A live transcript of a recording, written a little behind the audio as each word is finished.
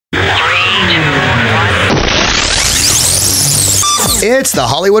It's the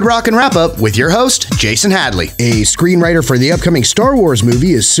Hollywood Rockin' Wrap-Up with your host, Jason Hadley. A screenwriter for the upcoming Star Wars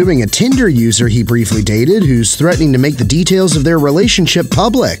movie is suing a Tinder user he briefly dated who's threatening to make the details of their relationship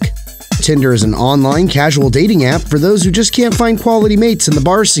public. Tinder is an online casual dating app for those who just can't find quality mates in the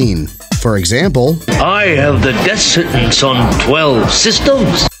bar scene. For example, I have the death sentence on 12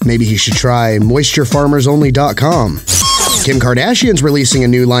 systems. Maybe he should try moisturefarmersonly.com. Kim Kardashian's releasing a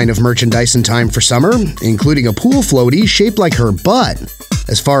new line of merchandise in time for summer, including a pool floaty shaped like her butt.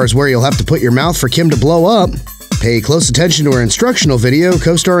 As far as where you'll have to put your mouth for Kim to blow up, pay close attention to her instructional video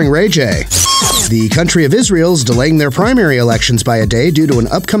co-starring Ray J. The country of Israel is delaying their primary elections by a day due to an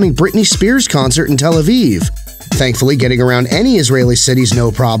upcoming Britney Spears concert in Tel Aviv. Thankfully, getting around any Israeli city's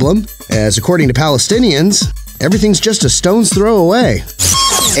no problem, as according to Palestinians, everything's just a stone's throw away.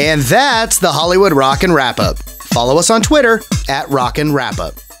 And that's the Hollywood Rockin' Wrap-Up. Follow us on Twitter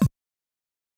 @RockinWrapUp.